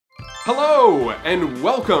Hello, and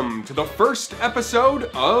welcome to the first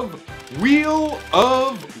episode of Wheel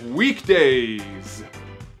of Weekdays.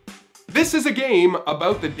 This is a game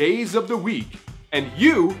about the days of the week, and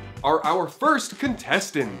you are our first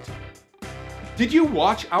contestant. Did you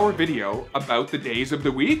watch our video about the days of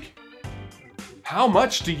the week? How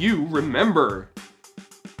much do you remember?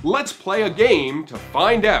 Let's play a game to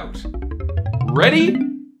find out. Ready?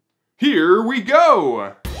 Here we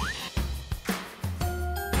go!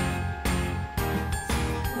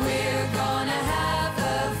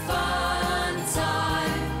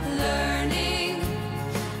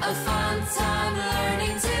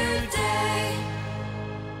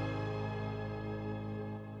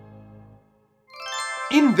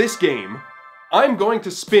 In this game, I'm going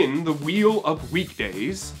to spin the Wheel of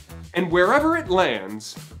Weekdays, and wherever it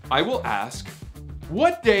lands, I will ask,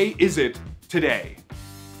 what day is it today?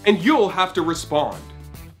 And you'll have to respond.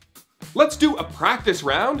 Let's do a practice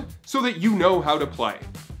round so that you know how to play.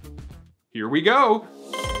 Here we go.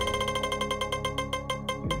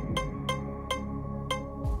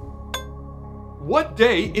 What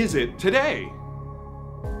day is it today?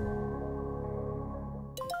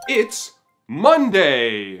 It's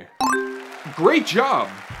Monday! Great job!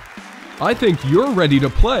 I think you're ready to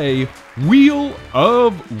play Wheel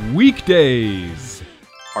of Weekdays.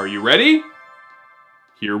 Are you ready?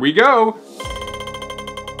 Here we go!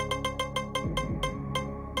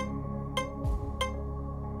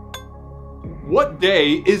 What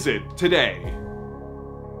day is it today?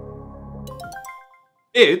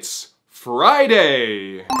 It's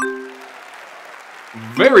Friday!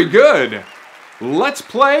 Very good! Let's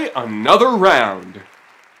play another round.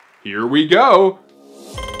 Here we go.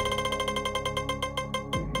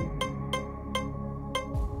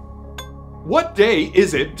 What day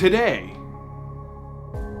is it today?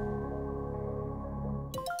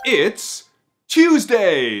 It's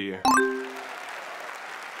Tuesday.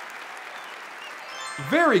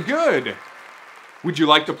 Very good. Would you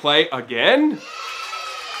like to play again?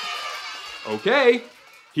 Okay,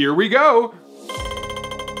 here we go.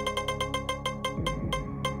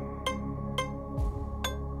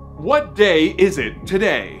 What day is it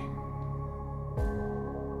today?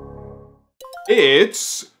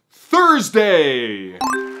 It's Thursday!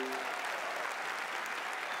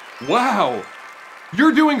 Wow!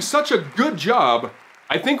 You're doing such a good job.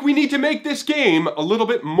 I think we need to make this game a little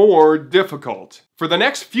bit more difficult. For the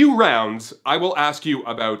next few rounds, I will ask you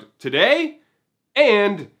about today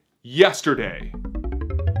and yesterday.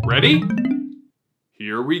 Ready?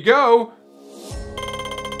 Here we go!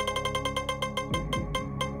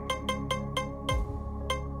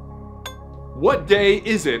 What day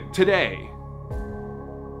is it today?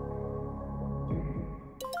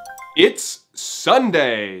 It's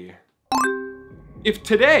Sunday. If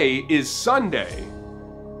today is Sunday,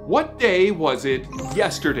 what day was it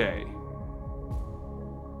yesterday?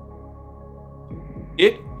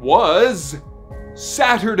 It was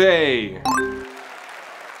Saturday.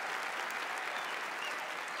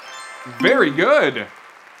 Very good.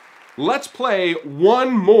 Let's play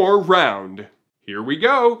one more round. Here we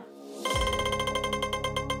go.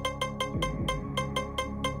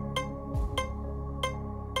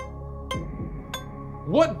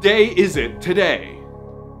 What day is it today?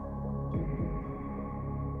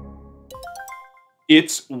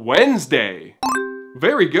 It's Wednesday.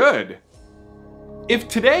 Very good. If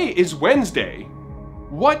today is Wednesday,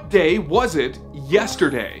 what day was it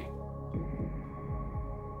yesterday?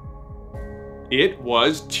 It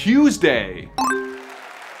was Tuesday.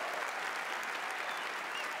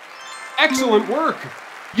 Excellent work!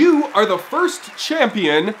 You are the first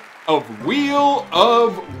champion of Wheel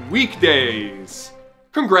of Weekdays.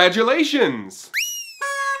 Congratulations!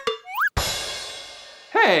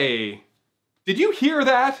 Hey, did you hear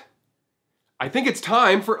that? I think it's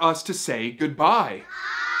time for us to say goodbye.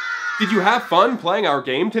 Did you have fun playing our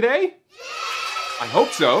game today? I hope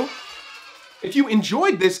so. If you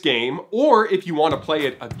enjoyed this game, or if you want to play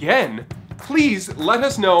it again, please let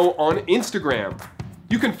us know on Instagram.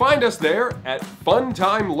 You can find us there at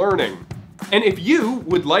Funtime Learning. And if you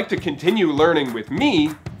would like to continue learning with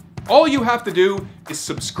me, all you have to do is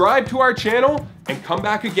subscribe to our channel and come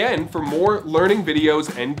back again for more learning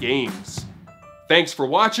videos and games. Thanks for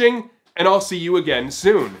watching, and I'll see you again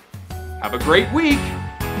soon. Have a great week.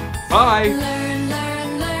 Bye.